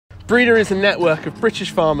Breedr is a network of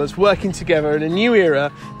British farmers working together in a new era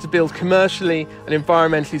to build commercially and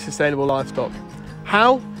environmentally sustainable livestock.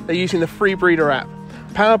 How? They're using the free Breedr app.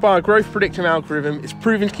 Powered by a growth predictive algorithm, it's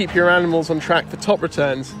proven to keep your animals on track for top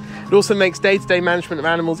returns. It also makes day-to-day management of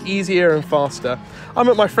animals easier and faster. I'm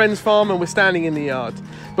at my friend's farm and we're standing in the yard.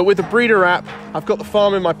 But with the Breedr app, I've got the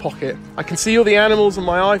farm in my pocket. I can see all the animals on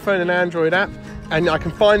my iPhone and Android app, and I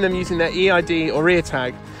can find them using their EID or ear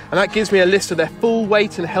tag. And that gives me a list of their full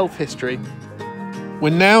weight and health history. We're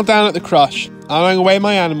now down at the crush. I'm going to weigh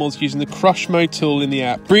my animals using the crush mode tool in the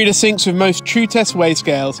app. Breedr syncs with most true test weigh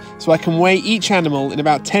scales, so I can weigh each animal in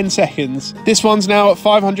about 10 seconds. This one's now at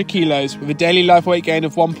 500 kilos with a daily live weight gain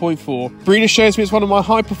of 1.4. Breedr shows me it's one of my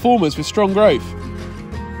high performers with strong growth.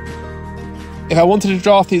 If I wanted to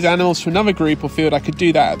draft these animals to another group or field, I could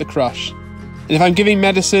do that at the crush. And if I'm giving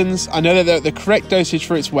medicines, I know that they're at the correct dosage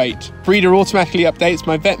for its weight. Breedr automatically updates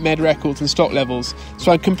my vet med records and stock levels,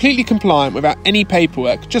 so I'm completely compliant without any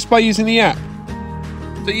paperwork, just by using the app.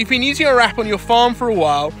 So you've been using our app on your farm for a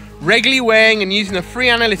while, regularly weighing and using the free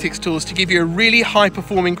analytics tools to give you a really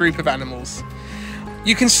high-performing group of animals.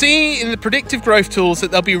 You can see in the predictive growth tools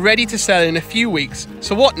that they'll be ready to sell in a few weeks,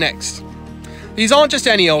 so what next? These aren't just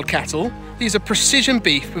any old cattle, these are precision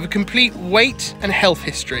beef with a complete weight and health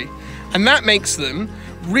history. And that makes them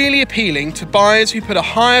really appealing to buyers who put a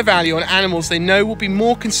higher value on animals they know will be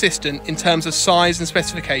more consistent in terms of size and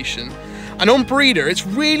specification. And on Breedr, it's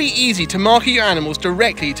really easy to market your animals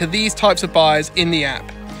directly to these types of buyers in the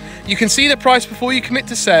app. You can see the price before you commit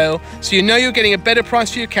to sale, so you know you're getting a better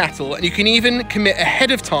price for your cattle, and you can even commit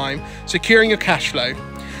ahead of time, securing your cash flow.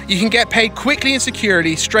 You can get paid quickly and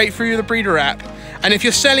securely straight through the Breedr app. And if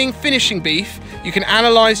you're selling finishing beef, you can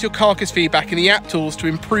analyse your carcass feedback in the app tools to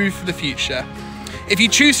improve for the future. If you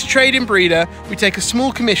choose to trade in Breedr, we take a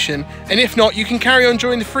small commission, and if not, you can carry on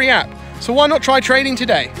joining the free app. So why not try trading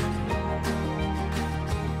today?